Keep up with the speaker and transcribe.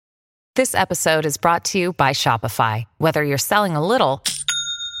This episode is brought to you by Shopify. Whether you're selling a little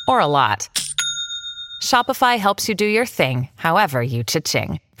or a lot, Shopify helps you do your thing, however you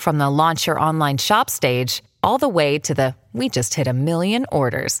cha-ching. From the launch your online shop stage, all the way to the we just hit 1 million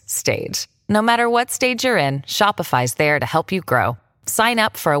orders stage. No matter what stage you're in, Shopify's there to help you grow. Sign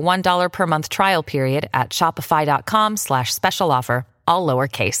up for a $1 per month trial period at shopify.com/special offer, all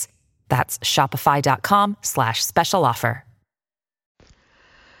lowercase. That's shopify.com/special offer.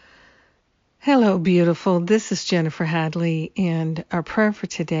 Hello, beautiful. This is Jennifer Hadley, and our prayer for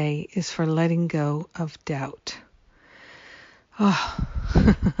today is for letting go of doubt. Oh,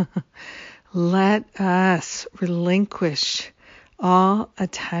 let us relinquish all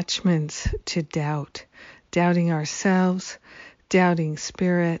attachments to doubt, doubting ourselves, doubting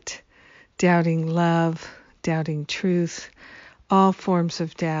spirit, doubting love, doubting truth, all forms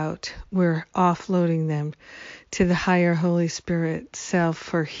of doubt. We're offloading them to the higher Holy Spirit self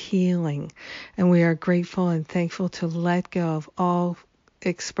for healing. And we are grateful and thankful to let go of all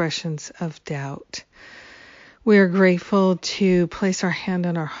expressions of doubt. We are grateful to place our hand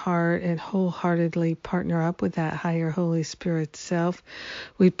on our heart and wholeheartedly partner up with that higher Holy Spirit self.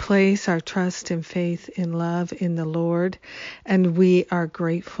 We place our trust and faith in love in the Lord, and we are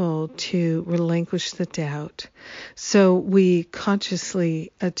grateful to relinquish the doubt. So we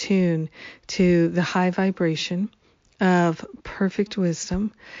consciously attune to the high vibration of perfect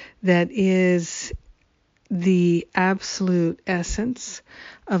wisdom that is the absolute essence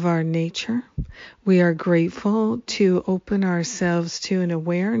of our nature. We are grateful to open ourselves to an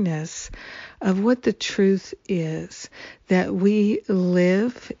awareness of what the truth is, that we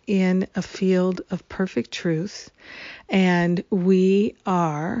live in a field of perfect truth, and we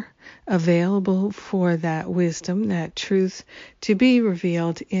are available for that wisdom, that truth to be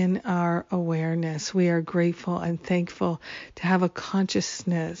revealed in our awareness. We are grateful and thankful to have a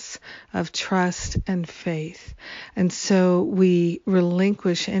consciousness of trust and faith. And so we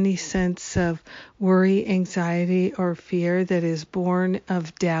relinquish any sense of worry, anxiety, or fear that is born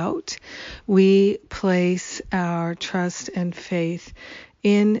of doubt. We place our trust and faith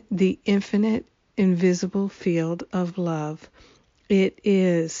in the infinite, invisible field of love. It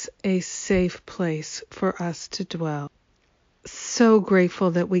is a safe place for us to dwell. So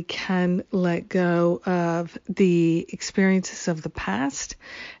grateful that we can let go of the experiences of the past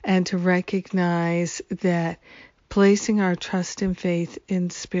and to recognize that placing our trust and faith in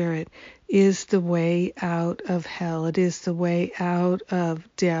spirit is the way out of hell. It is the way out of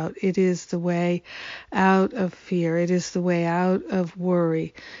doubt. It is the way out of fear. It is the way out of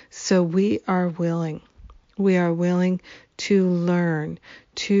worry. So we are willing. We are willing to learn,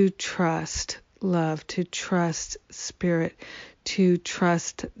 to trust love, to trust spirit, to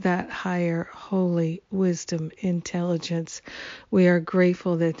trust that higher holy wisdom, intelligence. We are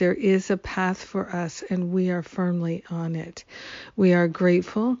grateful that there is a path for us and we are firmly on it. We are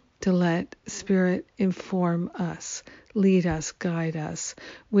grateful to let spirit inform us, lead us, guide us.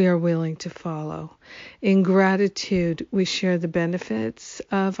 We are willing to follow. In gratitude, we share the benefits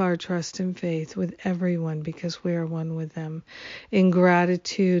of our trust and faith with everyone because we are one with them. In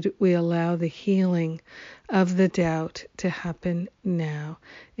gratitude, we allow the healing of the doubt to happen now.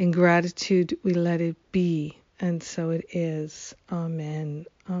 In gratitude, we let it be, and so it is. Amen.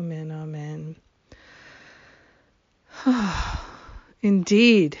 Amen. Amen.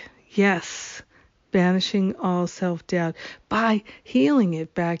 Indeed, yes. Banishing all self-doubt by healing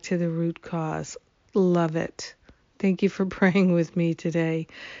it back to the root cause. Love it. Thank you for praying with me today.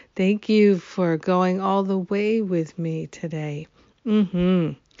 Thank you for going all the way with me today.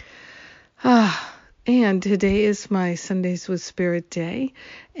 And today is my Sundays with Spirit Day,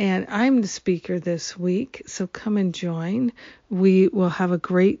 and I'm the speaker this week, so come and join. We will have a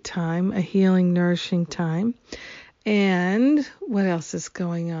great time, a healing, nourishing time. And what else is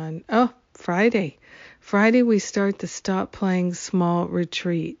going on? Oh, Friday we start the Stop Playing Small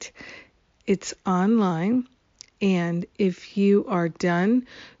retreat. It's online, and if you are done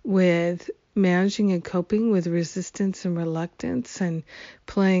with managing and coping with resistance and reluctance and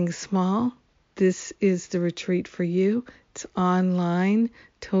playing small, this is the retreat for you. It's online,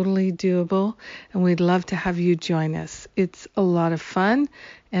 totally doable, and we'd love to have you join us. It's a lot of fun,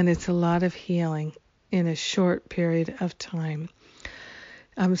 and it's a lot of healing in a short period of time.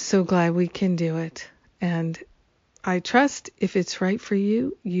 I'm so glad we can do it, and I trust if it's right for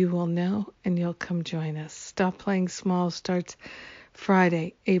you, you will know and you'll come join us. Stop Playing Small starts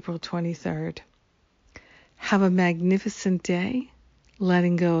Friday, April 23rd. Have a magnificent day,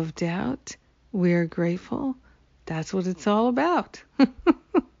 letting go of doubt. We're grateful. That's what it's all about.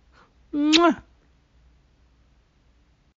 Mwah.